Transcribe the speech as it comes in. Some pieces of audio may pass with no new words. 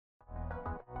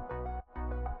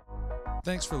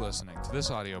Thanks for listening to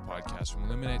this audio podcast from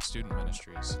Illuminate Student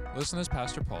Ministries. Listen as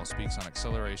Pastor Paul speaks on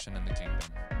acceleration in the kingdom.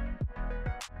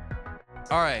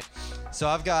 All right, so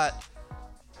I've got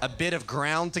a bit of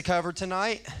ground to cover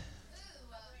tonight.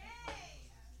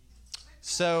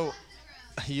 So,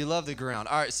 you love the ground.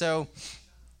 All right, so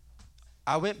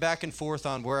I went back and forth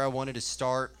on where I wanted to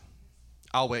start.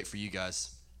 I'll wait for you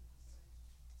guys.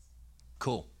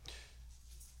 Cool.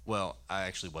 Well, I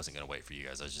actually wasn't going to wait for you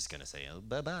guys. I was just going to say,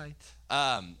 bye-bye.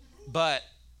 But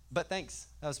thanks.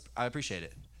 I appreciate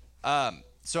it.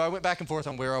 So I went back and forth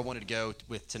on where I wanted to go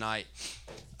with tonight.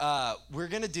 We're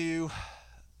going to do,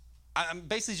 I'm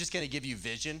basically just going to give you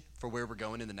vision for where we're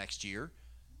going in the next year.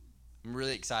 I'm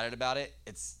really excited about it.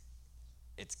 It's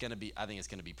going to be, I think it's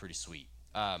going to be pretty sweet.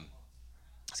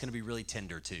 It's going to be really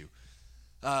tender too.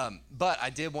 But I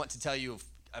did want to tell you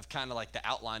of kind of like the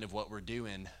outline of what we're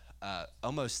doing. I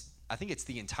think it's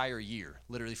the entire year,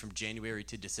 literally from January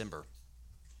to December.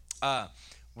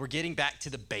 We're getting back to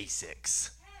the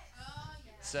basics.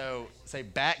 So say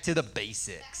back to the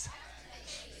basics.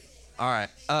 All right.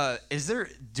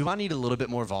 Do I need a little bit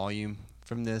more volume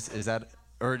from this?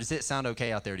 Or does it sound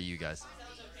okay out there to you guys?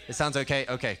 It sounds okay?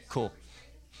 Okay, cool.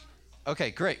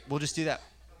 Okay, great. We'll just do that.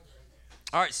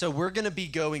 All right, so we're going to be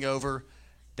going over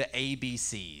the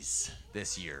ABCs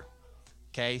this year.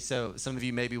 Okay, so some of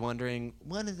you may be wondering,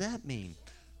 what does that mean?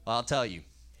 Well, I'll tell you.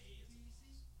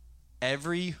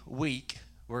 Every week,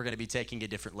 we're going to be taking a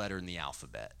different letter in the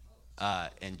alphabet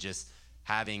and just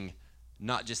having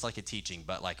not just like a teaching,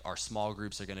 but like our small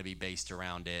groups are going to be based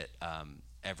around it.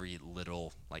 Every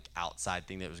little like outside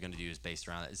thing that we're going to do is based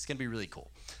around it. It's going to be really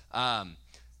cool.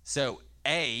 So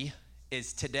A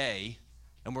is today,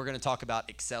 and we're going to talk about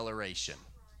acceleration.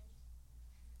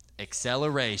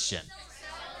 Acceleration.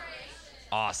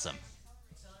 Awesome.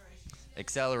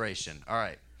 Acceleration. All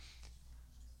right.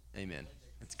 Amen.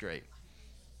 That's great.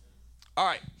 All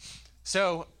right.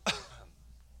 So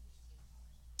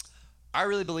I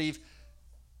really believe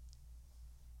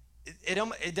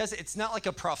it's not like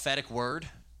a prophetic word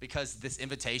because this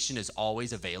invitation is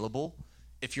always available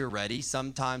if you're ready.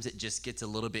 Sometimes it just gets a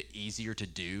little bit easier to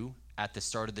do at the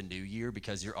start of the new year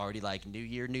because you're already like, new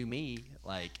year, new me.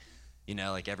 Like, you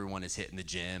know, like everyone is hitting the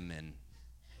gym and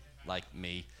like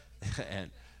me.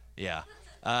 And yeah.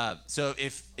 So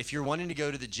if you're wanting to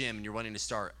go to the gym and you're wanting to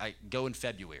start, go in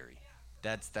February.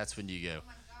 That's when you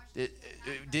go.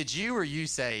 Did you or you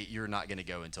say you're not going to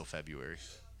go until February?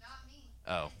 Not me.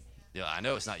 Oh, yeah. I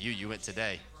know it's not you. You went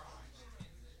today.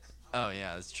 Oh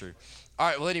yeah, that's true. All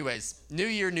right. Well, anyways, new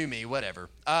year, new me, whatever.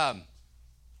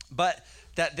 But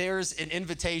that there's an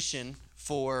invitation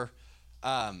for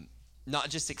not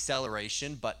just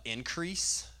acceleration, but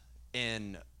increase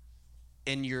in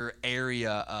your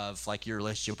area of like your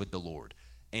relationship with the Lord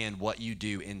and what you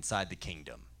do inside the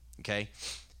kingdom, okay?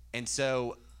 And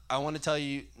so I want to tell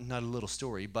you, not a little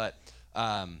story, but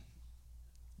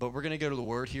we're going to go to the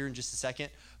Word here in just a second.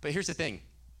 But here's the thing.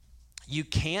 You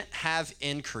can't have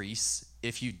increase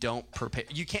if you don't prepare.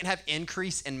 You can't have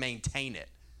increase and maintain it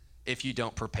if you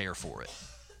don't prepare for it,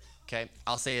 okay?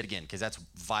 I'll say it again because that's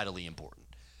vitally important.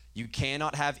 You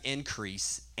cannot have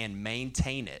increase and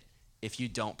maintain it if you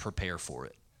don't prepare for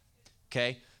it,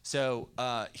 okay? So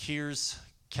here's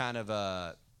kind of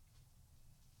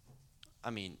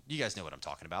you guys know what I'm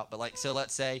talking about, but like, so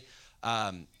let's say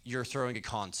you're throwing a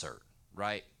concert,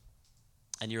 right?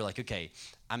 And you're like, okay,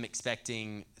 I'm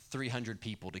expecting 300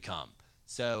 people to come.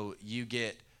 So you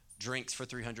get drinks for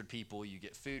 300 people, you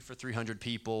get food for 300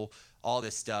 people, all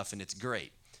this stuff, and it's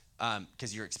great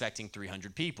because you're expecting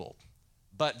 300 people.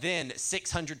 But then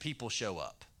 600 people show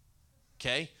up,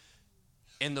 okay?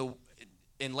 In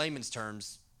layman's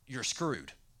terms, you're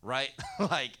screwed, right?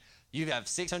 Like you have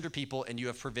 600 people and you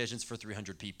have provisions for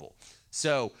 300 people.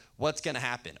 So what's going to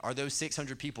happen? Are those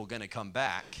 600 people going to come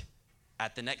back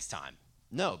at the next time?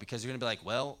 No, because you're going to be like,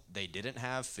 well, they didn't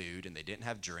have food and they didn't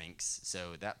have drinks,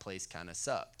 so that place kind of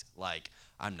sucked. Like,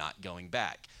 I'm not going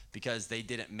back because they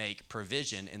didn't make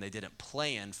provision and they didn't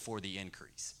plan for the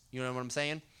increase. You know what I'm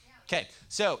saying? Yeah. Okay,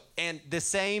 so, and the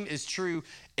same is true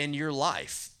in your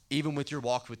life. Even with your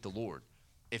walk with the Lord,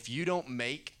 if you don't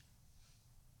make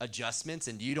adjustments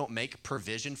and you don't make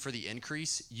provision for the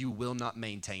increase, you will not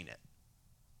maintain it.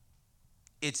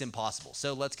 It's impossible.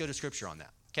 So let's go to scripture on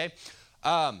that, okay?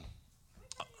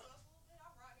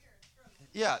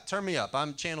 Yeah, turn me up.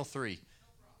 I'm channel 3.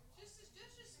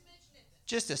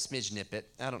 Just a smidge nippet.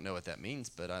 I don't know what that means,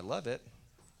 but I love it.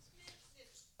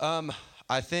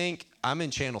 I think I'm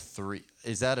in channel 3.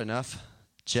 Is that enough?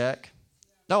 Check.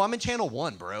 No, I'm in channel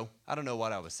 1, bro. I don't know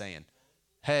what I was saying.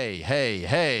 Hey.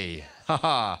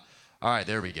 Ha. All right,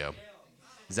 there we go.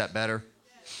 Is that better?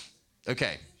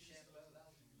 Okay.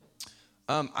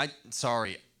 I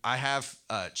have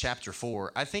chapter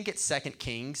 4. I think it's 2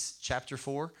 Kings chapter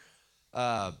 4.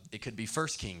 It could be 1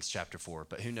 Kings chapter 4,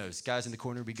 but who knows? Guys in the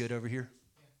corner, be good over here?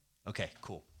 Okay,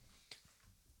 cool.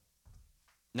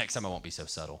 Next time I won't be so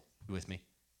subtle. You with me?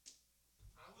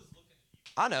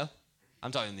 I know.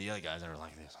 I'm talking to the other guys that are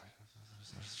like this.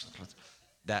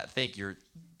 That think you're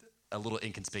a little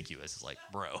inconspicuous. It's like,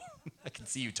 bro, I can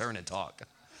see you turn and talk.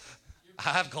 I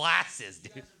have glasses,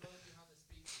 dude.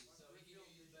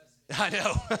 I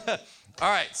know. All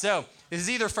right, so this is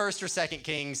either 1st or 2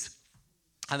 Kings.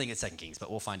 I think it's 2 Kings, but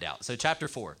we'll find out. So chapter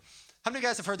 4. How many of you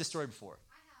guys have heard this story before?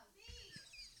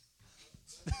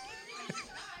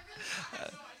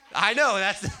 I know.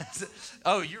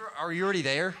 Oh, are you already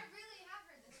there?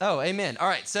 Oh, amen. All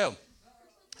right, so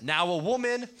now a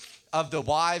woman of the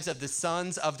wives of the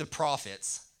sons of the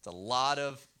prophets, it's a lot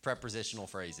of prepositional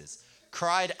phrases,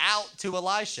 cried out to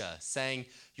Elisha, saying,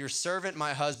 your servant,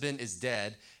 my husband, is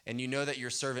dead, and you know that your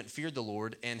servant feared the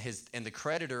Lord, and the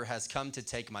creditor has come to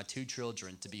take my 2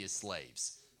 children to be his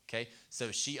slaves. Okay,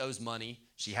 so she owes money,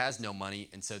 she has no money,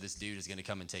 and so this dude is going to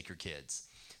come and take her kids.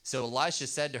 So Elisha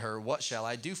said to her, what shall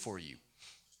I do for you?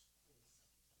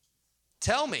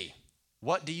 Tell me,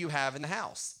 what do you have in the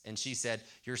house? And she said,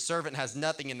 your servant has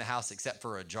nothing in the house except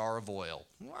for a jar of oil.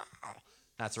 Wow.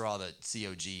 That's where all the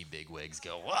COG bigwigs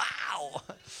go, wow.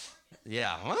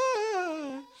 Yeah.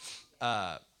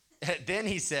 Then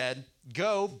he said,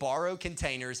 go borrow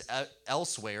containers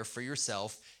elsewhere for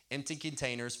yourself, empty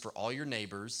containers for all your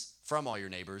neighbors, from all your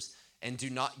neighbors, and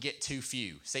do not get too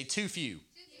few. Say too few.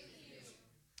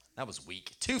 That was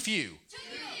weak. Too few.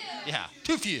 Yeah,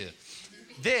 too few.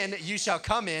 Then you shall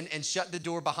come in and shut the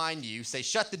door behind you. Say,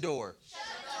 shut the door. Shut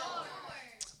the door.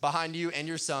 Behind you and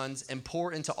your sons, and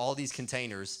pour into all these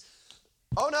containers.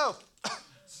 Oh, no.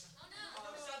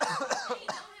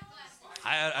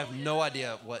 I have no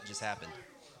idea what just happened.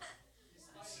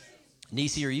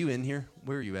 Nisi, are you in here?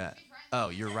 Where are you at? Oh,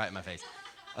 you're right in my face.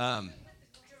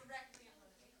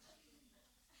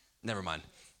 Never mind.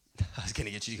 I was going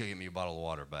to get you to go get me a bottle of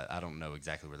water, but I don't know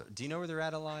exactly where they're at. Do you know where they're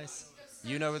at, Elias?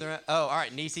 You know where they're at? Oh, all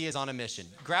right. Nisi is on a mission.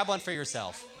 Grab one for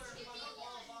yourself.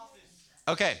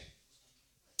 Okay.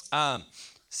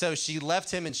 So she left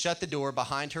him and shut the door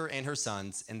behind her and her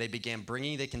sons, and they began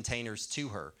bringing the containers to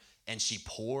her, and she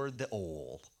poured the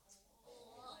oil.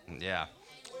 Yeah.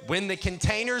 All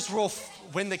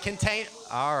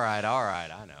right,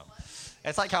 I know.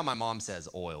 It's like how my mom says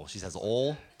oil. She says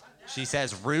oil. She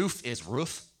says roof is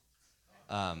roof.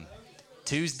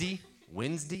 Tuesday,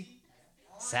 Wednesday,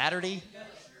 Saturday,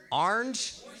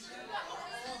 orange.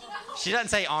 She doesn't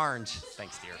say orange.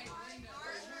 Thanks, dear.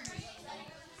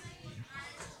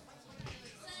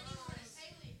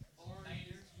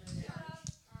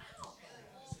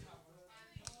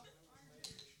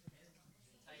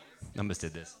 I almost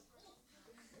did this.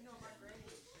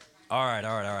 All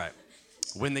right.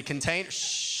 When the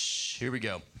here we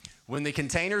go. When the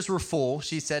containers were full,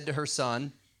 she said to her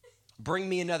son, bring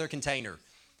me another container.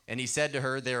 And he said to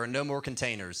her, there are no more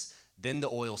containers. Then the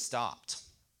oil stopped.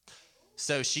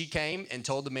 So she came and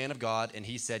told the man of God, and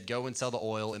he said, go and sell the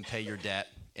oil and pay your debt,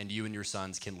 and you and your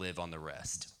sons can live on the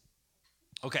rest.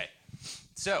 Okay,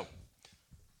 so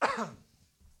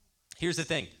here's the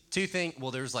thing.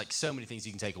 There's like so many things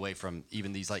you can take away from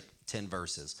even these like 10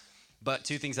 verses. But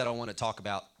 2 things that I want to talk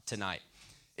about tonight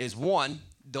is, one,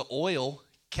 the oil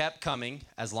kept coming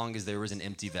as long as there was an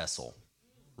empty vessel,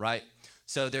 right?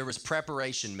 So there was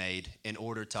preparation made in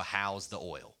order to house the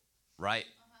oil, right?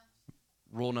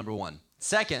 Rule number 1.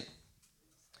 Second,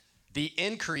 the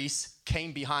increase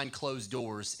came behind closed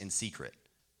doors in secret.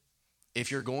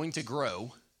 If you're going to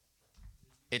grow,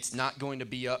 it's not going to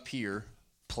be up here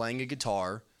playing a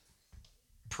guitar,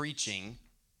 preaching,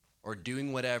 or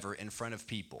doing whatever in front of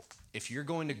people. If you're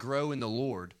going to grow in the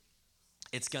Lord,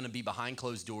 it's going to be behind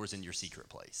closed doors in your secret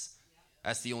place.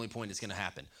 That's the only point it's going to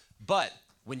happen. But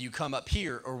when you come up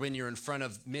here, or when you're in front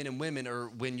of men and women, or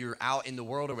when you're out in the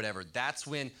world or whatever, that's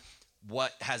when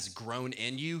what has grown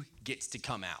in you gets to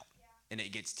come out and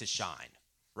it gets to shine,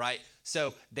 right?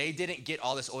 So they didn't get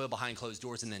all this oil behind closed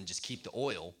doors and then just keep the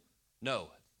oil. No,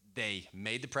 they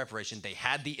made the preparation, they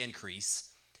had the increase,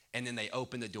 and then they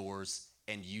opened the doors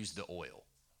and used the oil,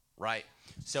 right?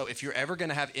 So if you're ever going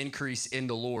to have increase in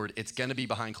the Lord, it's going to be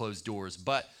behind closed doors.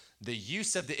 But the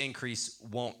use of the increase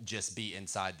won't just be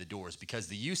inside the doors, because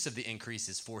the use of the increase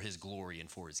is for his glory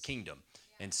and for his kingdom.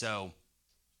 And so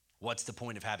what's the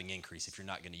point of having increase if you're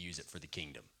not going to use it for the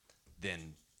kingdom?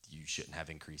 Then you shouldn't have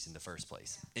increase in the first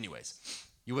place. Anyways,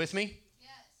 you with me?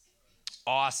 Yes.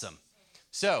 Awesome.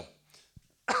 So,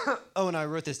 and I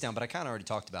wrote this down, but I kind of already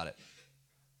talked about it.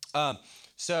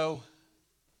 So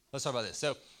let's talk about this.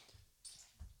 So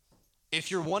if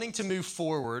you're wanting to move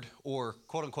forward or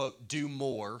quote unquote do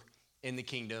more in the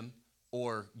kingdom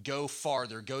or go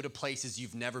farther, go to places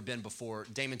you've never been before,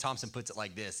 Damon Thompson puts it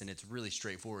like this, and it's really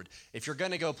straightforward. If you're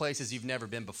going to go places you've never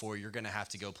been before, you're going to have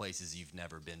to go places you've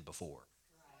never been before.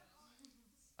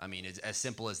 I mean, it's as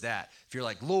simple as that. If you're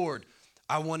like, Lord,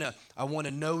 I want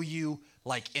to know you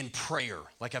like in prayer,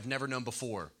 like I've never known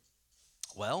before.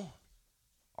 Well,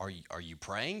 are you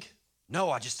praying?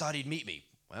 No, I just thought he'd meet me.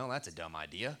 Well, that's a dumb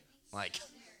idea. Like,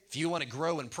 if you want to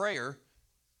grow in prayer,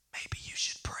 maybe you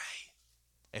should pray.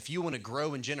 If you want to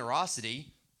grow in generosity,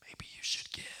 maybe you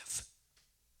should give.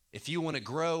 If you want to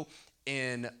grow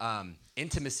in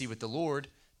intimacy with the Lord,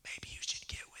 maybe you should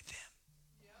get with him.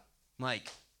 Yep.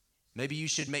 Like, maybe you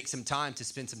should make some time to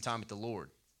spend some time with the Lord,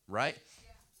 right?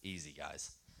 Yeah. Easy,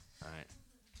 guys. All right.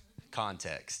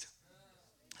 Context.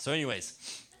 So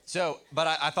anyways, but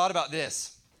I thought about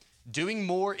this. Doing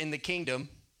more in the kingdom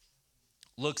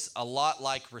looks a lot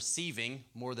like receiving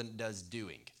more than it does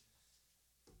doing.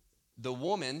 The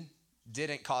woman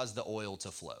didn't cause the oil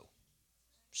to flow.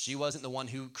 She wasn't the one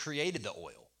who created the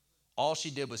oil. All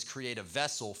she did was create a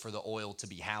vessel for the oil to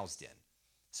be housed in.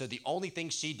 So the only thing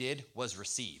she did was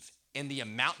receive. And the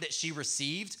amount that she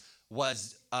received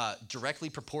was directly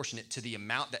proportionate to the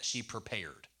amount that she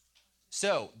prepared.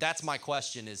 So that's my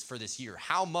question is for this year.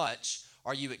 How much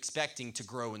are you expecting to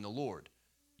grow in the Lord?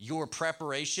 Your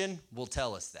preparation will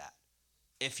tell us that.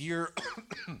 If you're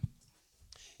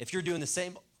doing the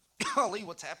same, golly,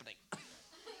 what's happening?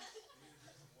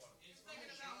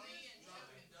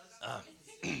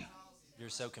 You're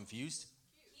so confused?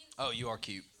 Oh, you are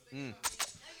cute.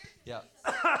 Yeah.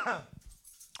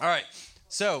 All right.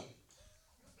 So,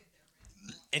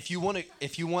 if you want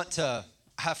to,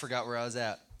 I forgot where I was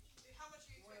at.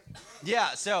 Yeah.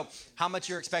 So, how much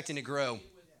you're expecting to grow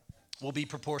will be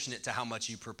proportionate to how much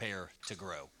you prepare to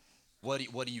grow. What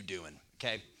are you doing?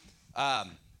 Okay.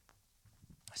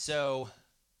 So,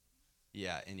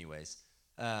 yeah. Anyways.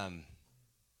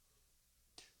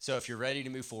 So if you're ready to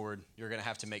move forward, you're going to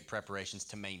have to make preparations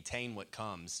to maintain what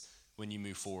comes when you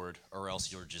move forward, or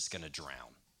else you're just going to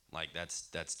drown. Like that's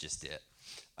just it.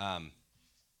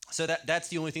 So that's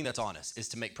the only thing that's on us is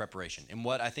to make preparation. And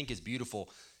what I think is beautiful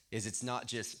is it's not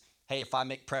just, hey, if I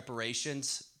make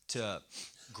preparations to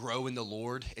grow in the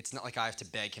Lord, it's not like I have to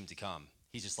beg him to come.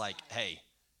 He's just like, hey,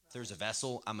 if there's a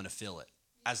vessel, I'm going to fill it.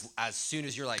 As soon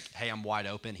as you're like, hey, I'm wide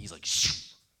open, he's like,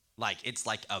 shh. Like it's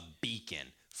like a beacon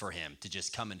for him to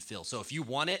just come and fill. So if you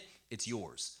want it, it's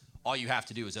yours. All you have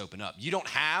to do is open up. You don't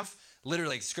have,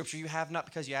 literally, scripture, you have not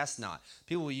because you ask not.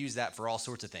 People will use that for all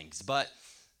sorts of things. But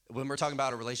when we're talking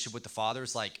about a relationship with the Father,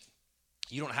 it's like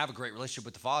you don't have a great relationship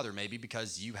with the Father maybe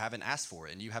because you haven't asked for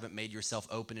it and you haven't made yourself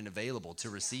open and available to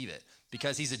receive it.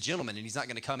 Because he's a gentleman and he's not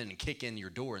going to come in and kick in your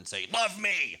door and say, love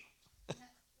me.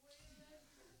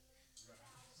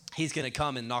 He's going to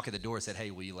come and knock at the door and say,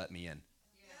 hey, will you let me in?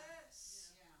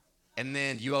 And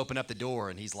then you open up the door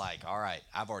and he's like, all right,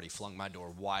 I've already flung my door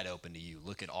wide open to you.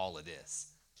 Look at all of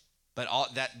this. But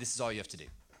this is all you have to do.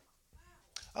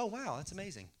 Oh, wow, that's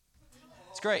amazing.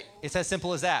 It's great. It's as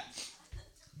simple as that.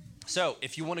 So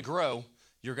if you want to grow,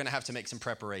 you're going to have to make some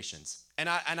preparations. And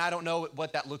I don't know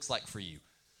what that looks like for you.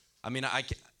 I mean,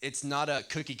 it's not a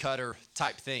cookie cutter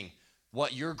type thing.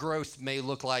 What your growth may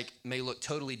look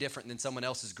totally different than someone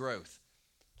else's growth.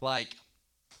 Like,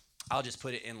 I'll just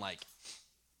put it in like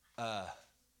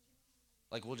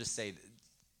we'll just say,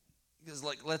 because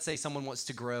like let's say someone wants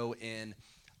to grow in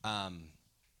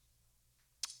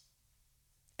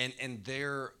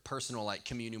their personal like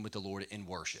communion with the Lord in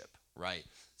worship, right?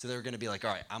 So they're going to be like,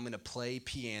 all right, I'm going to play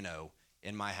piano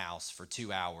in my house for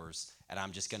 2 hours and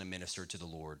I'm just going to minister to the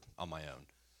Lord on my own.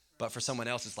 But for someone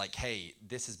else, it's like, hey,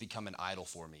 this has become an idol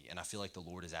for me and I feel like the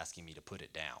Lord is asking me to put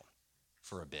it down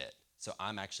for a bit. So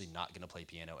I'm actually not going to play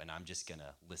piano and I'm just going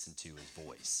to listen to his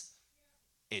voice.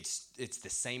 It's the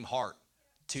same heart,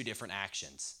 two different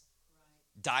actions,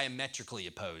 diametrically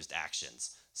opposed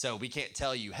actions. So we can't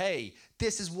tell you, hey,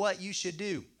 this is what you should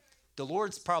do. The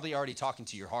Lord's probably already talking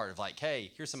to your heart of like,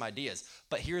 hey, here's some ideas.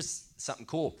 But here's something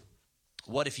cool.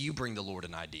 What if you bring the Lord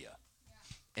an idea?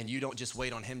 And you don't just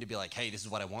wait on him to be like, hey, this is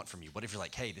what I want from you. What if you're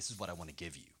like, hey, this is what I want to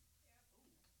give you?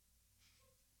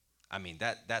 I mean,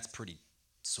 that's pretty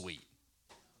sweet.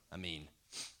 I mean,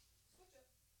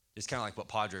 it's kind of like what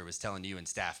Padre was telling you in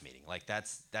staff meeting. Like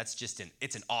that's just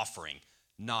it's an offering,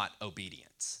 not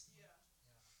obedience.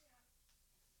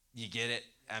 You get it?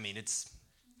 I mean,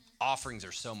 offerings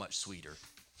are so much sweeter.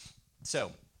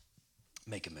 So,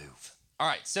 make a move. All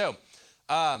right. So,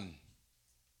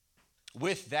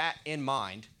 with that in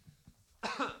mind,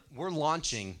 we're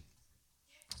launching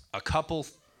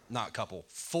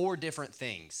four different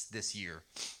things this year,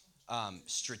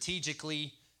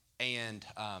 strategically and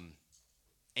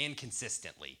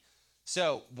consistently.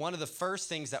 So one of the first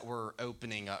things that we're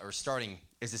opening or starting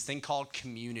is this thing called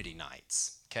community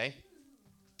nights. Okay.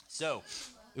 So,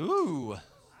 ooh,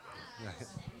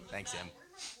 thanks, Em.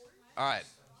 All right.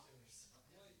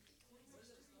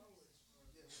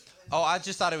 Oh, I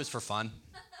just thought it was for fun.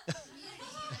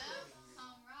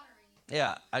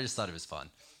 Yeah, I just thought it was fun.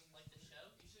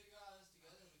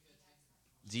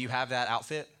 Do you have that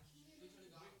outfit?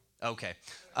 Okay.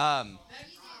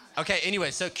 Okay,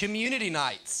 anyway, so community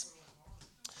nights.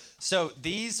 So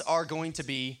these are going to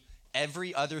be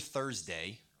every other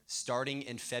Thursday starting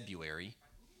in February.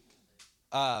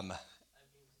 And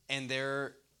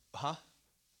they're, huh?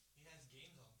 He has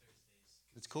games on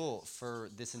Thursdays. It's cool. For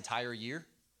this entire year?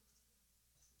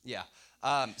 Yeah.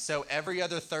 So every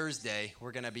other Thursday,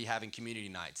 we're going to be having community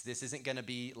nights. This isn't going to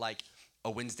be like a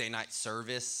Wednesday night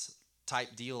service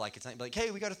type deal. Like it's not like,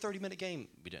 hey, we got a 30-minute game.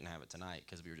 We didn't have it tonight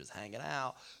because we were just hanging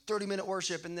out. 30-minute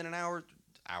worship and then an hour,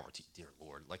 dear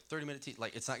Lord, like 30-minute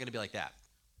like it's not going to be like that.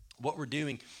 What we're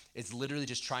doing is literally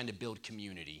just trying to build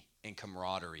community and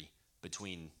camaraderie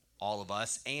between all of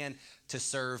us and to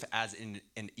serve as an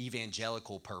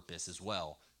evangelical purpose as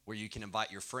well, where you can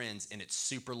invite your friends and it's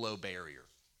super low barrier.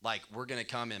 Like we're going to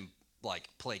come and like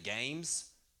play games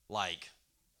like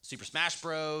Super Smash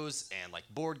Bros. And like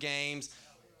board games.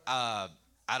 I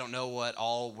don't know what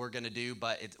all we're going to do,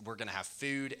 but we're going to have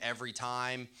food every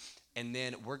time. And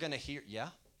then we're going to hear, yeah?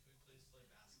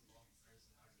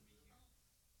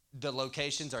 The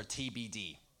locations are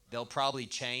TBD. They'll probably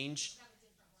change.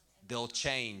 They'll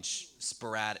change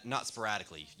not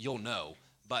sporadically. You'll know,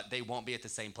 but they won't be at the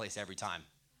same place every time.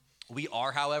 We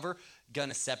are, however, going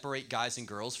to separate guys and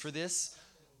girls for this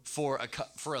for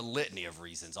a litany of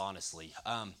reasons, honestly.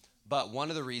 But one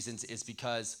of the reasons is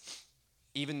because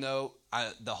even though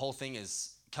the whole thing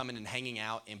is coming and hanging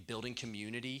out and building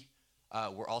community,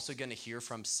 we're also going to hear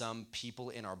from some people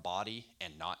in our body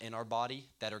and not in our body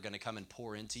that are going to come and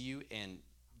pour into you and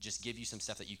just give you some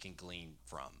stuff that you can glean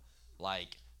from. Like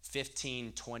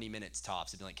 15, 20 minutes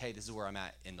tops. And be like, hey, this is where I'm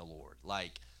at in the Lord.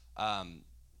 Like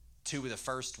two of the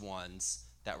first ones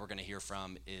that we're going to hear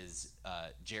from is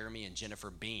Jeremy and Jennifer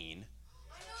Bean.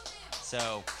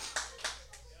 So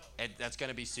that's going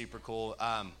to be super cool.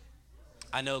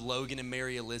 I know Logan and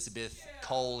Mary Elizabeth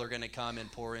Cole are going to come and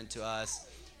pour into us.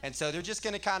 And so they're just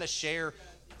going to kind of share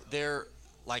their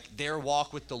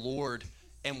walk with the Lord,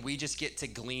 and we just get to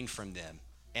glean from them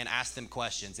and ask them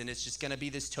questions. And it's just going to be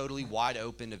this totally wide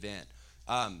open event.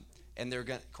 And they're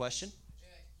going to, question?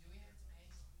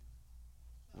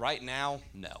 Right now,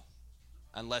 no.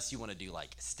 Unless you want to do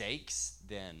like steaks,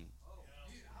 then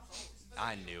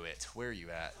I knew it. Where are you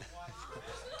at?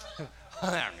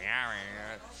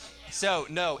 So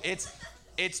no,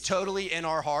 it's totally in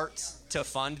our hearts to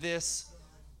fund this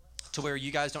to where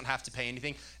you guys don't have to pay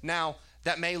anything. Now,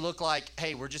 that may look like,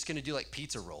 hey, we're just going to do like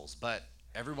pizza rolls, but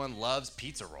everyone loves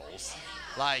pizza rolls.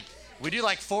 Like, we do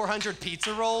like 400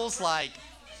 pizza rolls, like,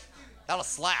 that'll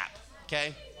slap,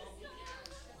 okay?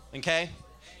 Okay?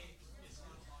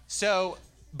 So,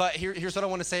 but here's what I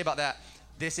want to say about that.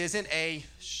 This isn't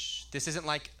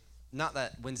like, not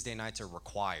that Wednesday nights are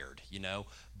required, you know,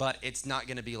 but it's not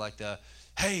going to be like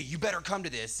hey, you better come to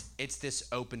this. It's this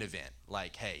open event.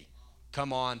 Like, hey,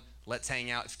 come on, let's hang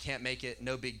out. If you can't make it,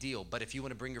 no big deal. But if you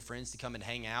want to bring your friends to come and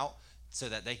hang out so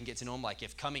that they can get to know them, like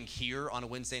if coming here on a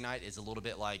Wednesday night is a little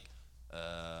bit like,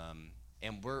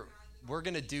 and we're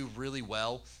going to do really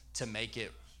well to make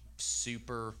it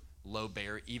super low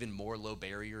barrier, even more low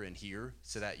barrier in here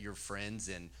so that your friends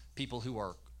and people who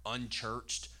are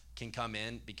unchurched can come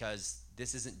in, because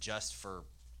this isn't just for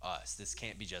us. This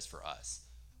can't be just for us.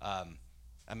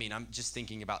 I mean, I'm just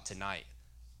thinking about tonight.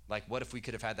 Like, what if we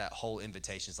could have had that whole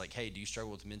invitation? It's like, hey, do you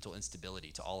struggle with mental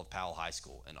instability to all of Powell High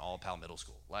School and all of Powell Middle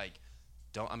School? Like,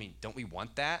 don't we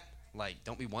want that? Like,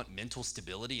 don't we want mental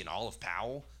stability in all of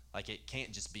Powell? Like, it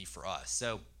can't just be for us.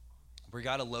 So we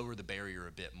got to lower the barrier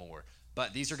a bit more.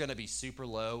 But these are going to be super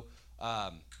low,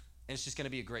 and it's just going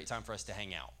to be a great time for us to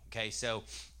hang out. Okay, so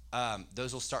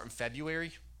those will start in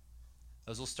February.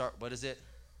 Those will start, what is it?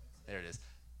 There it is.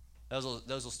 Those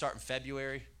will start in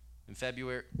February.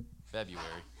 February. There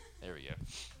we go.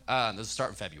 Those will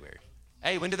start in February.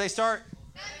 Hey, when do they start?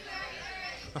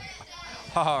 February.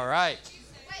 All right.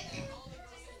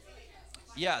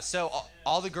 Yeah, so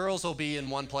all the girls will be in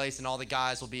one place and all the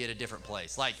guys will be at a different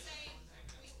place. Like,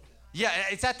 yeah,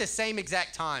 it's at the same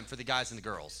exact time for the guys and the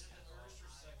girls.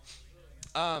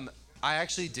 I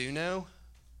actually do know.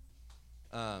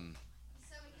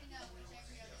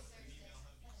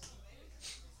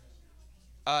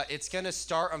 It's going to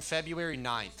start on February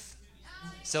 9th.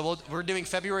 So we're doing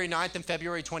February 9th and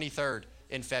February 23rd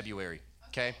in February,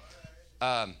 okay?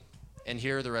 And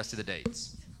here are the rest of the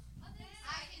dates.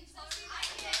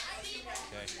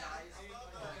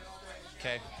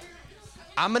 Okay.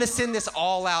 I'm going to send this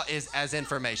all out as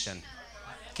information,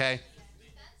 okay?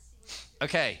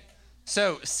 Okay.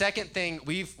 So second thing,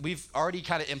 we've already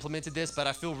kind of implemented this, but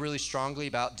I feel really strongly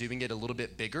about doing it a little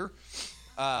bit bigger,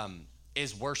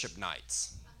 is worship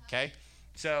nights, okay?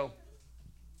 So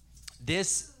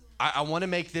I want to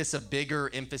make this a bigger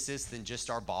emphasis than just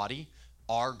our body,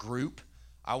 our group.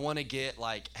 I want to get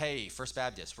like, hey, First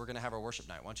Baptist, we're going to have our worship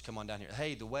night. Why don't you come on down here?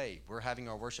 Hey, The Way, we're having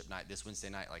our worship night this Wednesday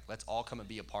night. Like, let's all come and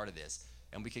be a part of this.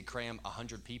 And we could cram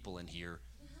 100 people in here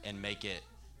and make it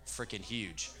freaking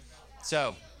huge.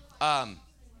 So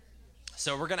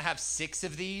we're going to have 6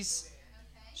 of these.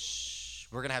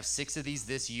 We're going to have 6 of these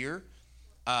this year.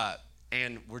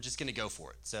 And we're just going to go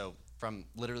for it. So from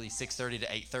literally 6:30 to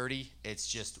 8:30, it's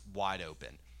just wide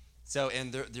open. So,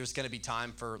 and there's going to be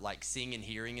time for like seeing and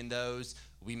hearing in those.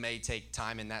 We may take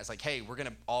time in that. It's like, hey, we're going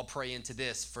to all pray into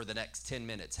this for the next 10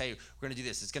 minutes. Hey, we're going to do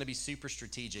this. It's going to be super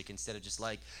strategic instead of just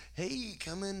like, hey,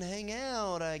 come and hang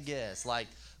out, I guess. Like,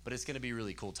 but it's going to be a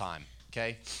really cool time,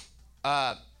 okay?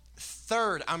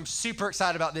 Third, I'm super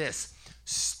excited about this.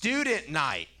 Student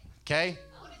night, okay?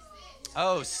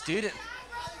 Oh, student.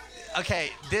 Okay,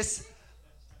 this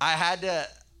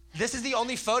is the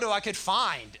only photo I could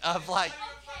find of like,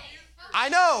 I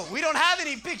know, we don't have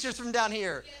any pictures from down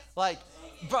here. Like,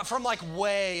 but from like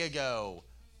way ago.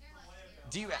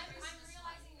 Do you?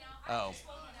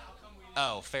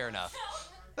 Oh, fair enough.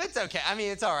 But it's okay. I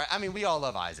mean, it's all right. I mean, we all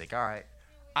love Isaac. All right.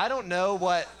 I don't know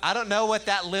what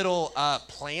that little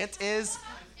plant is,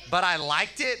 but I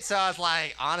liked it, so I was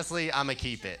like, honestly, I'm gonna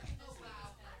keep it.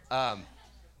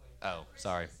 Oh,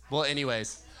 sorry. Well,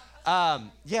 anyways, yeah,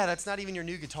 that's not even your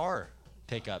new guitar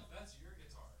pickup. That's your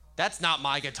guitar. That's not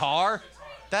my guitar.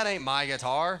 That ain't my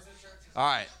guitar. All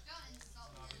right.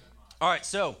 All right,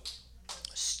 so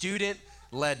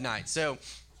student-led night. So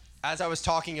as I was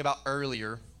talking about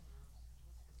earlier,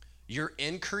 your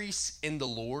increase in the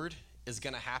Lord is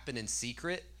going to happen in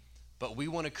secret, but we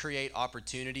want to create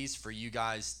opportunities for you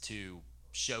guys to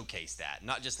showcase that.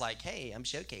 Not just like, hey, I'm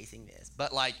showcasing this,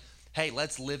 but like, hey,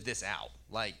 let's live this out.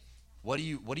 Like, what are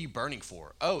you burning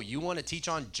for? Oh, you want to teach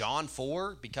on John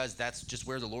 4 because that's just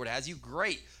where the Lord has you?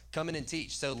 Great. Come in and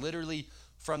teach. So literally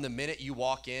from the minute you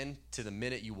walk in to the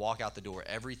minute you walk out the door,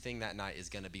 everything that night is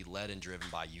going to be led and driven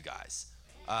by you guys.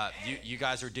 You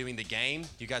guys are doing the game.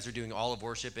 You guys are doing all of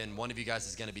worship, and one of you guys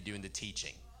is going to be doing the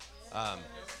teaching. And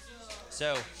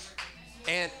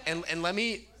let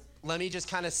me just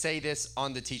kind of say this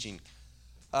on the teaching.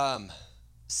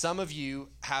 Some of you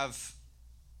have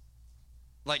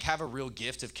a real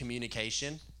gift of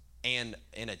communication and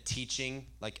a teaching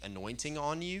like anointing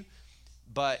on you,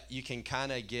 but you can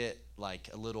kind of get like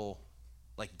a little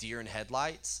like deer in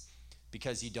headlights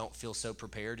because you don't feel so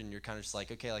prepared, and you're kind of just like,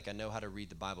 okay, like I know how to read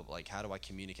the Bible, but like how do I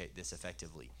communicate this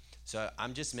effectively? So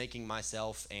I'm just making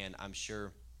myself, and I'm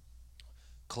sure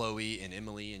Chloe and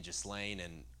Emily and Ghislaine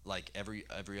and like every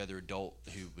other adult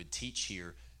who would teach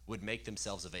here would make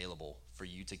themselves available for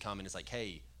you to come, and it's like,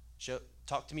 hey,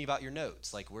 talk to me about your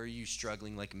notes. Like, where are you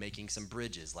struggling, like making some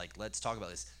bridges? Like, let's talk about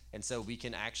this. And so we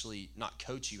can actually not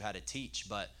coach you how to teach,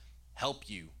 but help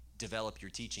you develop your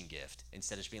teaching gift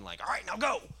instead of just being like, all right, now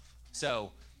go.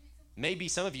 So maybe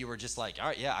some of you are just like, all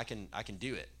right, yeah, I can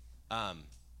do it.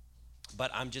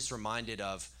 But I'm just reminded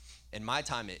of, in my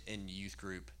time in youth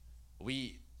group,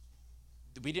 we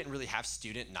didn't really have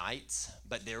student nights,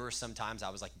 but there were some times I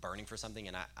was like burning for something,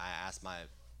 and I asked my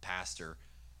pastor,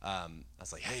 I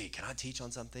was like, hey, can I teach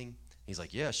on something? He's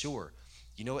like, yeah, sure.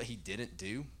 You know what he didn't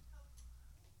do?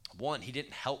 1, he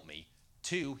didn't help me.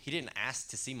 2, he didn't ask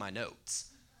to see my notes.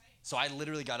 So I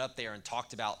literally got up there and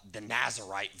talked about the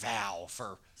Nazarite vow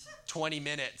for 20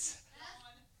 minutes.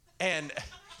 And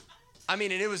I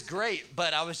mean, and it was great,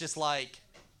 but I was just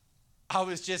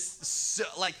so,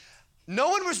 like, no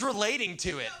one was relating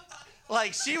to it.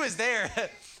 Like, she was there,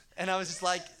 and I was just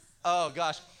like, oh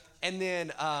gosh. And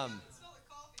then,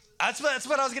 that's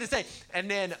what I was gonna say.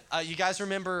 And then, you guys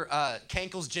remember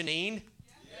Kankel's Janine?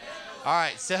 Yeah. All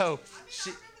right, so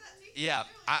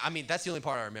I mean, that's the only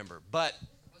part I remember. But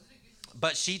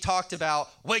she talked about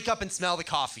wake up and smell the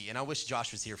coffee, and I wish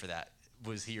Josh was here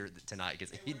tonight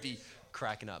because he'd be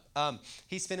cracking up.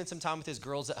 He's spending some time with his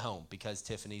girls at home because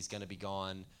Tiffany's gonna be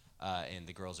gone, and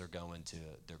the girls are going to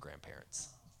their grandparents.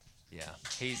 Yeah,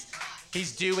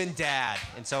 he's doing dad,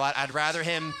 and so I'd rather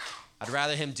him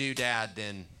do dad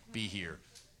than be here.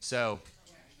 So,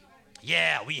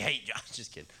 yeah, we hate Josh.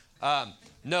 Just kidding.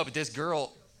 No, but this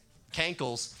girl,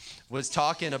 Kankles, was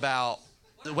talking about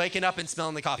waking up and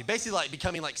smelling the coffee. Basically, like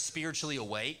becoming like spiritually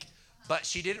awake. But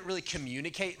she didn't really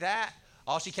communicate that.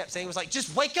 All she kept saying was like,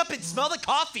 just wake up and smell the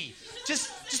coffee.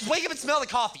 Just wake up and smell the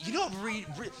coffee. You know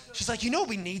what she's like, you know what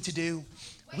we need to do?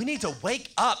 We need to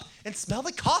wake up and smell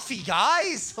the coffee,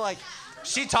 guys. Like,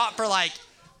 she taught for like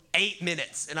 8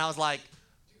 minutes. And I was like,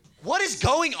 what is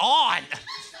going on?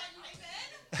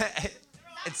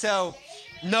 And so,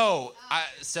 no,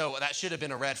 so that should have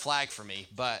been a red flag for me.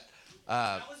 But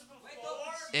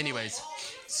anyways,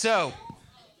 so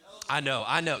I know.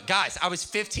 Guys, I was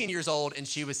 15 years old and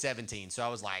she was 17. So I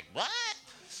was like, what?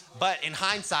 But in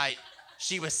hindsight,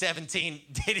 she was 17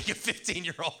 dating a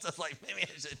 15-year-old. I was like, maybe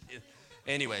I should.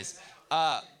 Anyways,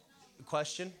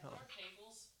 question?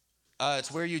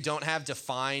 It's where you don't have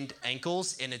defined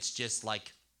ankles and it's just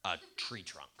like a tree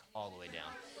trunk all the way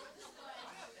down.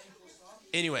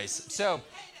 Anyways, so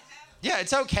yeah,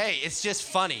 it's okay. It's just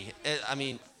funny.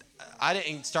 I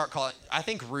didn't start calling. I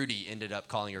think Rudy ended up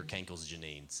calling her Kankles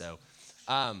Janine. So,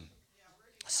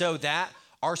 so that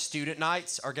our student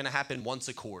nights are going to happen once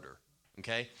a quarter.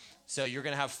 Okay, so you're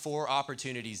going to have 4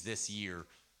 opportunities this year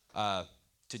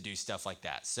to do stuff like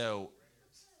that. So,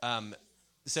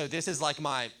 so this is like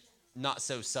my not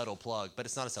so subtle plug, but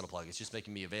it's not a subtle plug. It's just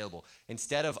making me available.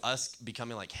 Instead of us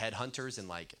becoming like headhunters and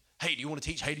like, hey, do you want to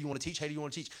teach? Hey, do you want to teach? Hey, do you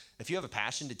want to teach? If you have a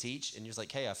passion to teach and you're just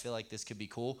like, hey, I feel like this could be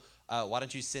cool, why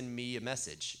don't you send me a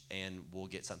message and we'll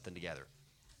get something together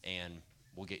and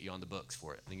we'll get you on the books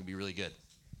for it. I think it'd be really good.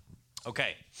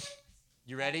 Okay,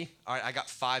 you ready? All right, I got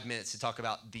 5 minutes to talk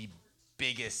about the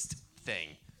biggest thing.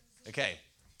 Okay,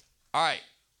 all right.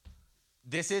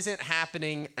 This isn't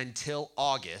happening until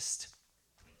August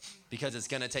because it's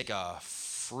going to take a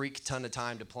freak ton of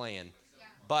time to plan.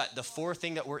 But the 4th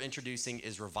thing that we're introducing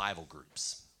is revival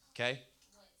groups, okay?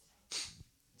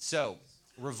 So,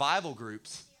 revival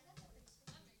groups.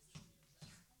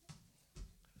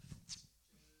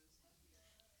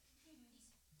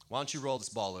 Why don't you roll this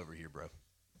ball over here, bro?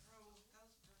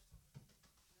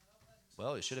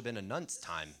 Well, it should have been a nun's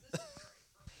time.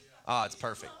 Ah, it's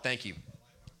perfect. Thank you.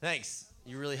 Thanks.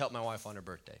 You really helped my wife on her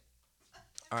birthday.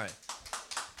 All right.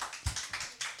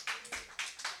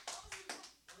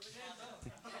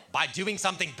 By doing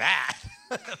something bad.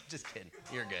 Just kidding.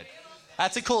 You're good.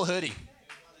 That's a cool hoodie.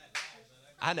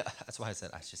 I know. That's why I said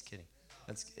I was just kidding.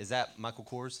 Is that Michael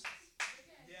Kors?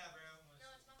 Yeah, bro.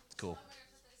 It's cool.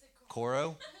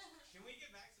 Coro? Can we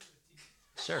get back to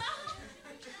the team? Sure.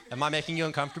 Am I making you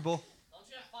uncomfortable? Don't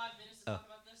you have 5 minutes to talk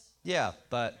about this? Yeah,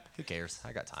 but who cares?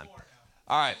 I got time.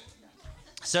 All right.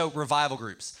 So revival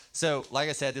groups. So like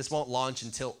I said, this won't launch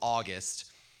until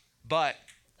August, but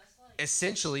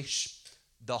essentially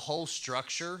the whole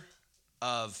structure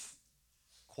of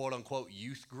quote unquote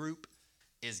youth group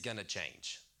is going to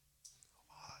change.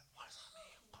 What does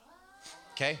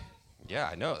that mean? Okay. Yeah,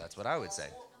 I know. That's what I would say.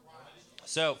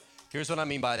 So here's what I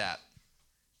mean by that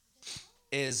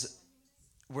is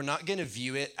we're not going to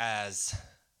view it as,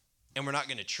 and we're not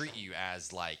going to treat you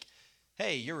as like,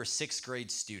 hey, you're a 6th grade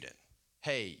student.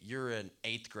 Hey, you're an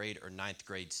 8th grade or 9th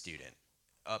grade student.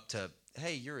 Up to,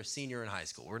 hey, you're a senior in high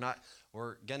school.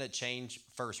 We're going to change,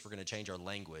 first, we're going to change our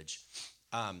language.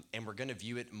 And we're going to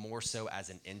view it more so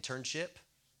as an internship,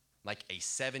 like a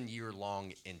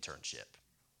 7-year-long internship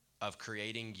of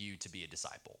creating you to be a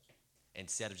disciple.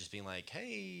 Instead of just being like,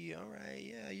 hey, all right,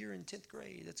 yeah, you're in 10th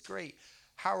grade. That's great.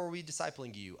 How are we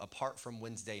discipling you apart from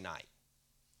Wednesday night,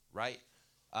 right?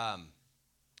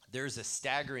 There's a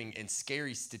staggering and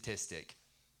scary statistic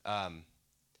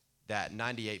that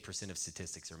 98% of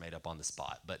statistics are made up on the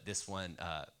spot, but this one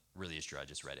really is true. I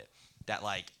just read it. That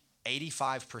like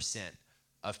 85%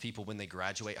 of people when they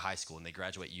graduate high school and they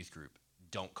graduate youth group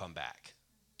don't come back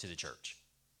to the church.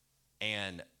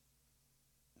 And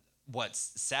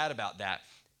what's sad about that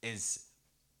is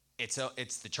it's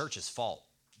the church's fault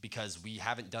because we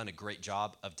haven't done a great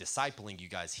job of discipling you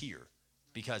guys here.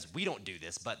 Because we don't do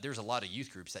this, but there's a lot of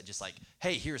youth groups that just like,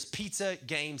 hey, here's pizza,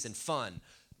 games, and fun.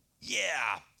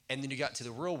 Yeah. And then you got to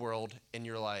the real world and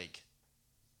you're like,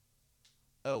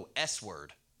 oh, S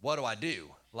word. What do I do?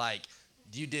 Like,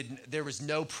 there was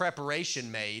no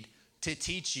preparation made to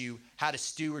teach you how to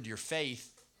steward your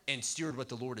faith and steward what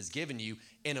the Lord has given you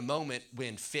in a moment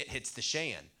when fit hits the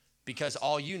shan. Because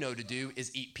all you know to do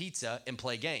is eat pizza and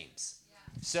play games.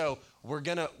 Yeah. So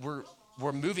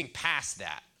we're moving past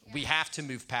that. We have to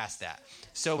move past that.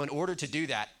 So in order to do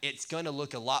that, it's going to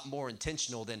look a lot more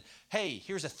intentional than, hey,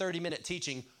 here's a 30-minute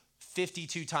teaching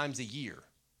 52 times a year.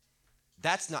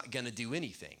 That's not going to do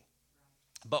anything.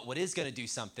 But what is going to do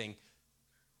something,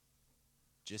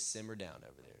 just simmer down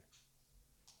over there.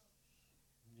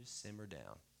 Just simmer down.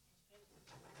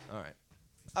 All right.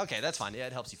 Okay, that's fine. Yeah,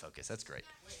 it helps you focus. That's great.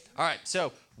 All right,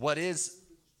 so what is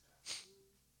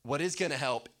going to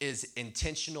help is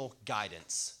intentional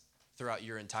guidance throughout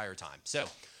your entire time. So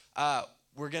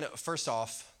we're going to, first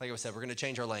off, like I said, we're going to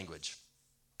change our language.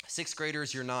 Sixth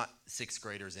graders, you're not sixth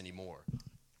graders anymore.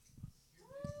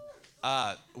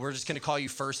 We're just going to call you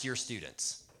first year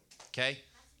students, okay?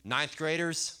 Ninth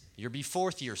graders, you'll be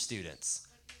fourth year students.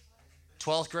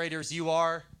 12th graders, you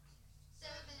are?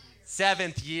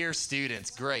 Seventh year students.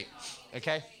 Great.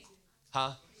 Okay?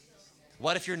 Huh?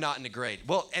 What if you're not in a grade?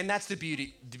 Well, and that's the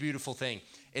beautiful thing,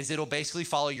 is it'll basically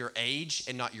follow your age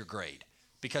and not your grade.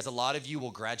 Because a lot of you will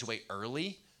graduate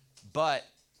early, but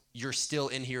you're still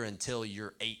in here until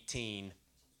you're 18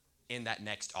 in that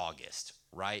next August,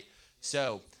 right?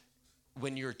 So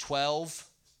when you're 12,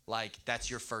 like that's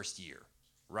your first year,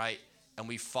 right? And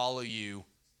we follow you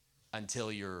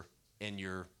until you're in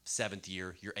your seventh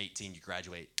year, you're 18, you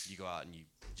graduate, you go out and you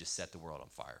just set the world on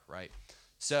fire, right?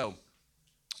 So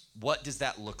what does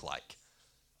that look like?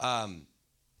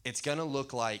 It's going to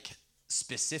look like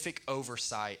specific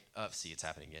oversight of, it's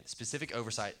happening again, specific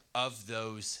oversight of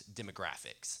those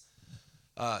demographics.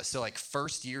 So like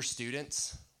first year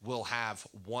students will have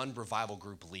one revival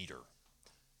group leader.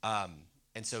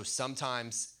 And so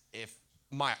sometimes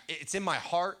it's in my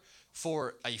heart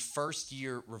for a first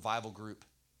year revival group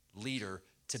leader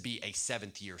to be a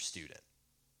seventh year student.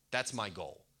 That's my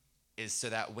goal, is so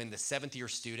that when the seventh year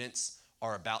students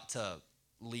are about to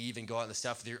leave and go out and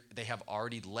stuff, they have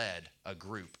already led a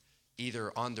group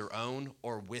either on their own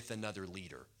or with another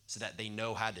leader so that they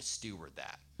know how to steward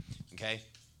that, okay?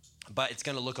 But it's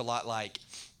going to look a lot like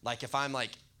if I'm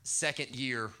like second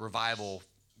year revival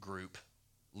group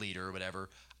leader or whatever,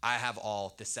 I have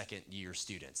all the second year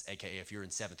students, aka if you're in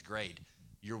seventh grade,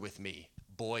 you're with me.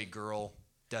 Boy, girl,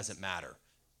 doesn't matter.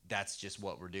 That's just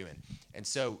what we're doing. And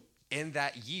so in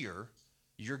that year,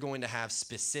 you're going to have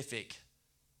specific,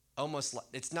 almost like,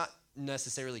 it's not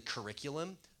necessarily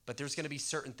curriculum, but there's going to be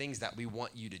certain things that we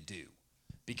want you to do.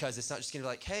 Because it's not just going to be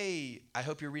like, hey, I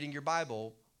hope you're reading your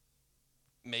Bible.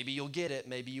 Maybe you'll get it,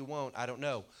 maybe you won't, I don't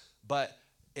know. But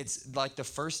it's like the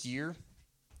first year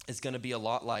is going to be a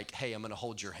lot like, hey, I'm going to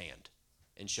hold your hand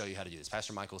and show you how to do this.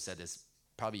 Pastor Michael said this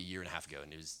probably a year and a half ago,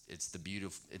 and it's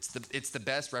the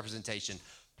best representation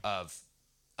of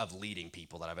leading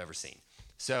people that I've ever seen.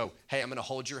 So, hey, I'm going to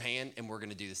hold your hand, and we're going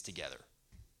to do this together.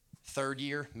 Third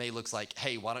year may looks like,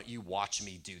 hey, why don't you watch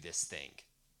me do this thing?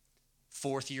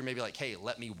 Fourth year maybe like, hey,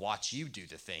 let me watch you do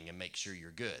the thing and make sure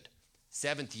you're good.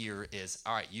 Seventh year is,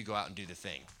 all right, you go out and do the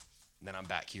thing. And then I'm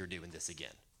back here doing this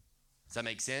again. Does that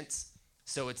make sense?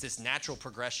 So it's this natural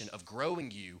progression of growing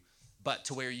you, but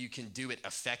to where you can do it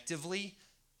effectively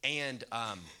and,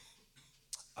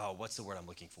 what's the word I'm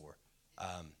looking for?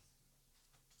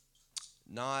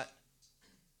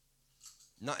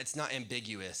 It's not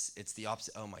ambiguous. It's the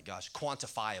opposite. Oh my gosh,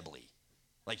 quantifiably.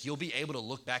 Like you'll be able to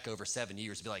look back over 7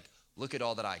 years and be like, look at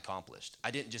all that I accomplished. I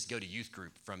didn't just go to youth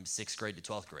group from 6th grade to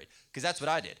 12th grade, because that's what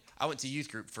I did. I went to youth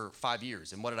group for 5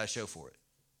 years, and what did I show for it?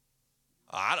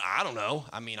 I don't know.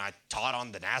 I mean, I taught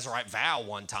on the Nazarite vow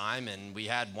one time, and we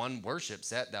had one worship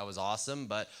set that was awesome,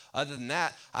 but other than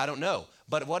that, I don't know.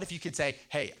 But what if you could say,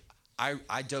 hey,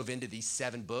 I dove into these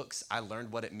 7 books. I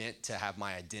learned what it meant to have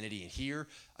my identity in here.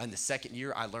 In the second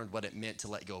year, I learned what it meant to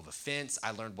let go of offense.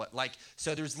 I learned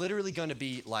so there's literally going to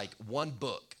be like one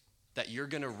book that you're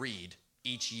going to read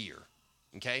each year,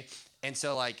 okay? And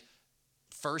so like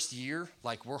first year,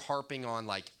 like we're harping on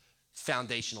like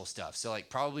foundational stuff. So like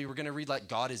probably we're going to read like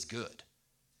God is good.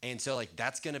 And so like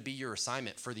that's going to be your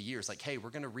assignment for the year. It's like, hey,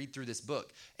 we're going to read through this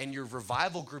book. And your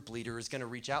revival group leader is going to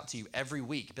reach out to you every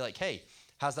week. Be like, hey,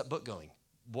 how's that book going?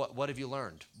 What have you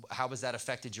learned? How has that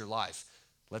affected your life?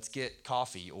 Let's get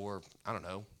coffee or, I don't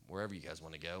know, wherever you guys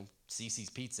want to go, Cece's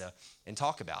Pizza, and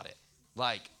talk about it.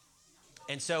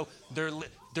 And so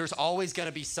there's always going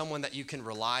to be someone that you can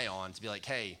rely on to be like,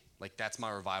 hey, like that's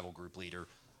my revival group leader.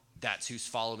 That's who's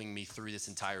following me through this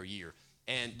entire year.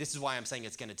 And this is why I'm saying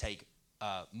it's going to take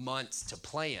months to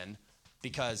plan,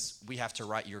 because we have to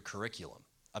write your curriculum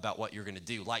about what you're going to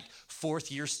do. Like 4th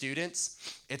year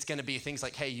students, it's going to be things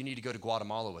like, hey, you need to go to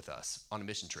Guatemala with us on a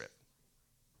mission trip.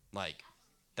 Like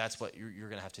that's what you're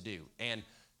going to have to do. And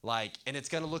it's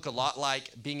going to look a lot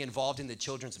like being involved in the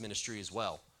children's ministry as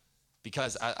well.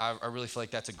 Because I really feel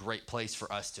like that's a great place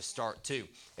for us to start too.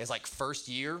 It's like first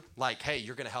year, like, hey,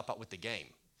 you're going to help out with the game.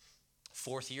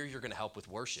 4th year, you're going to help with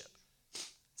worship.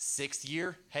 6th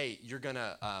year, hey, you're going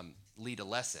to lead a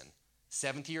lesson.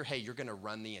 7th year, hey, you're going to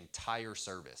run the entire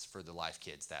service for the Life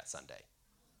Kids that Sunday.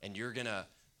 And you're going to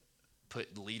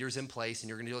put leaders in place, and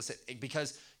you're going to do this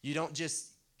because you don't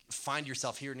just find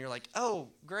yourself here and you're like, oh,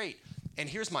 great. And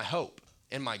here's my hope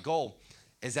and my goal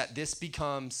is that this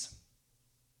becomes,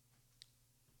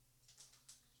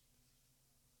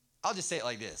 I'll just say it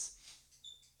like this.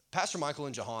 Pastor Michael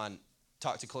and Jahan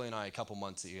talked to Chloe and I a couple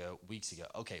weeks ago,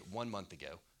 1 month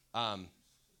ago,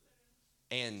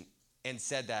 and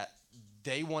said that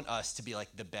they want us to be like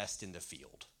the best in the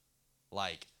field,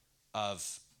 like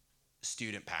of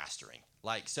student pastoring.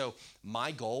 Like, so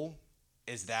my goal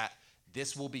is that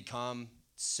this will become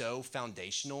so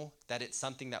foundational that it's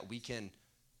something that we can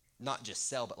not just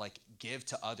sell, but like give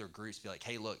to other groups, be like,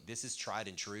 hey, look, this is tried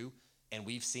and true. And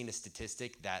we've seen a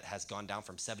statistic that has gone down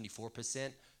from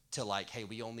 74% to like, hey,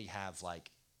 we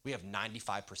have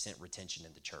 95% retention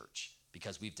in the church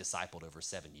because we've discipled over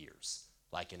 7 years.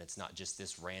 Like, and it's not just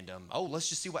this random, oh, let's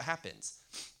just see what happens.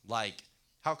 Like,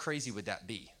 how crazy would that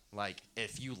be? Like,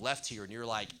 if you left here and you're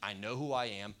like, I know who I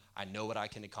am, I know what I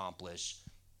can accomplish,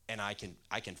 and I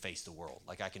can face the world.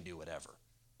 Like, I can do whatever.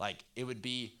 Like, it would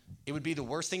be the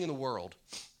worst thing in the world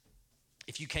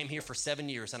if you came here for 7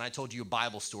 years and I told you a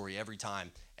Bible story every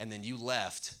time, and then you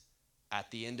left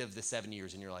at the end of the 7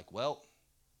 years and you're like, well,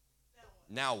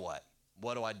 now what?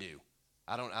 What do I do?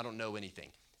 I don't know anything.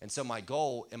 And so my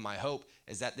goal and my hope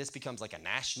is that this becomes like a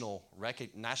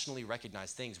nationally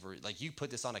recognized thing where like you put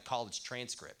this on a college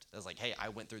transcript. It's like, hey, I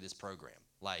went through this program.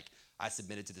 Like, I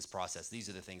submitted to this process. These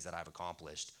are the things that I've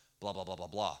accomplished, blah, blah, blah, blah,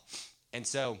 blah. And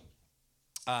so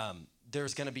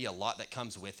there's going to be a lot that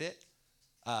comes with it.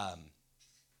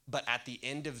 But at the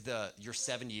end of your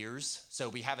 7 years, so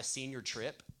we have a senior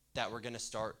trip that we're going to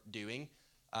start doing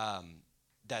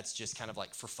that's just kind of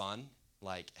like for fun.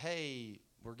 Like, hey,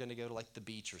 we're going to go to like the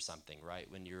beach or something, right,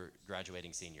 when you're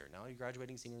graduating senior. Now you're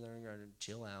graduating senior, they're going to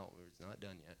chill out. It's not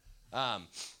done yet.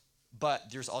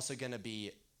 But there's also going to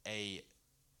be a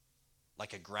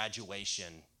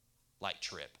graduation like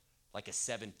trip, like a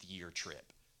 7th year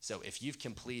trip. So if you've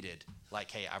completed, like,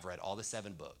 hey, I've read all the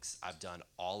 7 books, I've done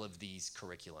all of these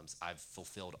curriculums, I've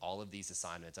fulfilled all of these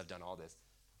assignments, I've done all this.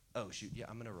 Oh, shoot, yeah,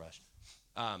 I'm going to rush.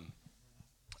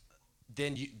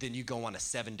 Then you go on a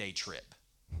 7-day trip.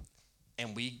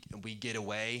 And we get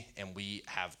away and we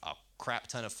have a crap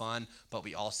ton of fun, but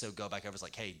we also go back over. It's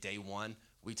like, hey, day 1,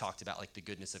 we talked about like the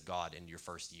goodness of God in your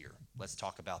first year. Let's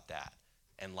talk about that.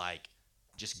 And like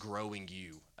just growing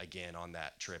you again on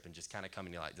that trip and just kind of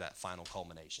coming to like that final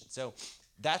culmination. So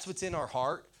that's what's in our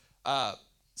heart.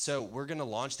 So we're going to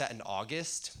launch that in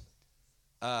August.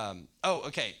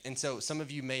 Okay. And so some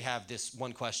of you may have this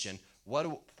one question. What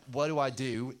do I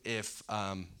do if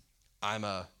I'm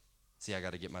I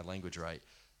got to get my language right,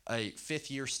 a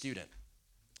 5th year student?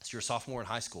 So you're a sophomore in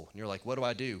high school and you're like, what do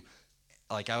I do?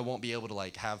 Like, I won't be able to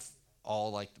like have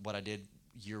all like what I did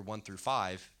year 1 through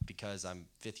 5 because I'm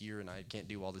 5th year and I can't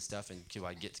do all this stuff until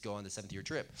I get to go on the 7th year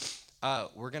trip.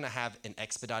 We're going to have an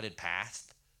expedited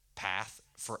path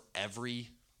for every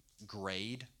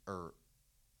grade or,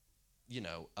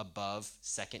 above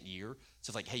 2nd year.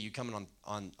 So if like, hey, you coming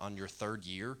on your 3rd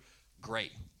year,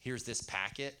 great. Here's this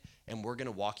packet. And we're going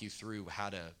to walk you through how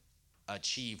to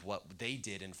achieve what they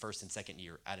did in 1st and 2nd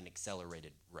year at an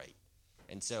accelerated rate.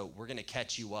 And so we're going to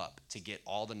catch you up to get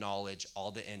all the knowledge,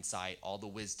 all the insight, all the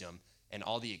wisdom, and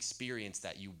all the experience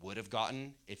that you would have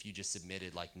gotten if you just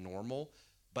submitted like normal,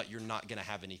 but you're not going to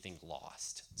have anything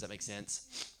lost. Does that make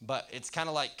sense? But it's kind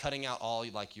of like cutting out all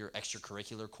like your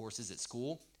extracurricular courses at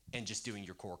school and just doing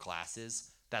your core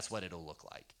classes. That's what it'll look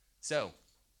like. So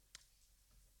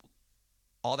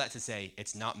all that to say,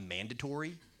 it's not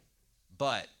mandatory,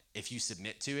 but if you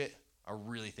submit to it, I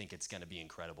really think it's going to be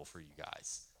incredible for you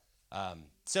guys.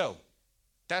 So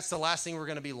that's the last thing we're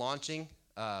going to be launching.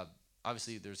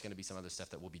 Obviously, there's going to be some other stuff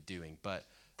that we'll be doing, but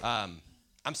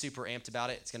I'm super amped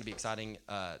about it. It's going to be exciting.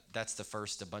 That's the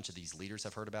first a bunch of these leaders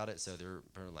have heard about it, so they're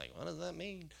like, what does that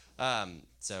mean?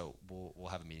 So we'll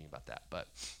have a meeting about that. But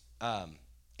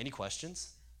any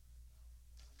questions?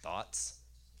 Thoughts?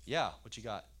 Yeah, what you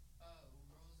got?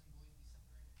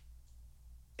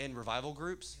 In revival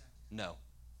groups? Yeah. No. Okay.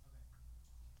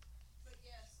 But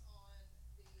yes on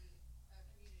the community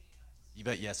nights. You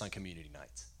bet yes on community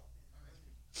nights.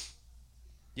 Okay.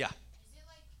 Yeah. Is it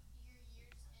like your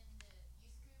years in the youth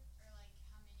group or like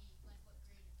how many, like what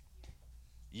grade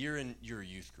year? You're in your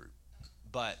youth group. Okay.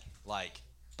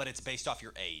 But it's based off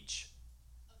your age.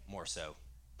 Okay. More so.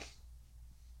 Do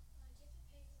you have to pay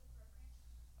for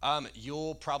the program?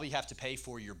 You'll probably have to pay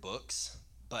for your books,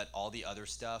 but all the other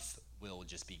stuff will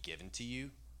just be given to you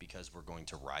because we're going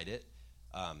to write it,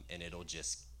 and it'll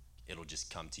just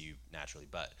come to you naturally.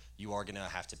 But you are gonna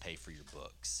have to pay for your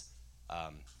books,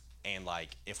 and like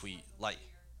if we like,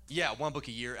 Yeah, one book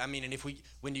a year. I mean, and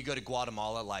when you go to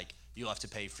Guatemala, like you'll have to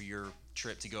pay for your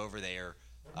trip to go over there.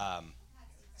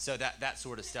 So that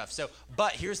sort of stuff. So,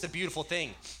 but here's the beautiful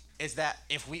thing, is that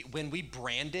when we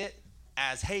brand it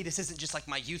as, hey, this isn't just like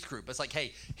my youth group. It's like,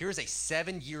 hey, here's a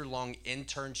 7-year-long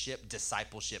internship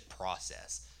discipleship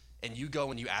process. And you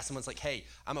go and you ask someone, it's like, hey,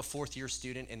 I'm a 4th-year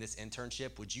student in this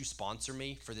internship. Would you sponsor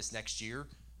me for this next year?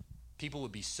 People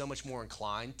would be so much more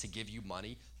inclined to give you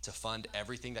money to fund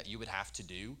everything that you would have to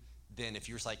do than if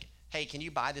you're just like, hey, can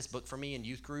you buy this book for me in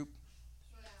youth group?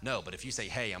 No, but if you say,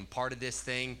 hey, I'm part of this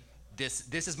thing, this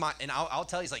is my, and I'll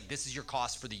tell you, it's like, this is your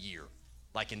cost for the year.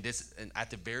 Like at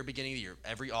the very beginning of the year,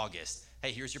 every August,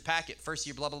 hey, here's your packet, first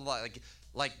year, blah, blah, blah.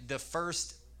 Like the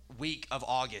first week of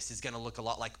August is going to look a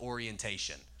lot like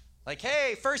orientation. Like,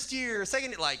 hey, first year,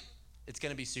 second year, like, it's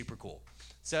going to be super cool.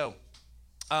 So,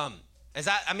 is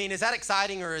that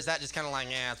exciting, or is that just kind of like,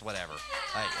 it's whatever?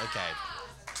 Like, okay.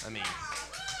 I mean,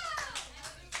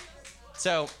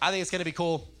 so I think it's going to be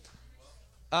cool.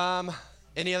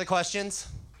 Any other questions?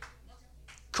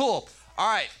 Cool.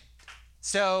 All right.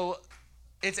 So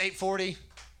it's 8:40.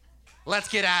 Let's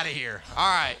get out of here. All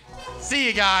right. See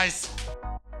you guys.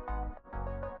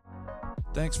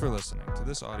 Thanks for listening to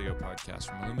this audio podcast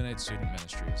from Illuminate Student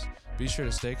Ministries. Be sure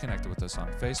to stay connected with us on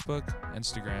Facebook,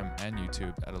 Instagram, and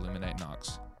YouTube at Illuminate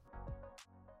Knox.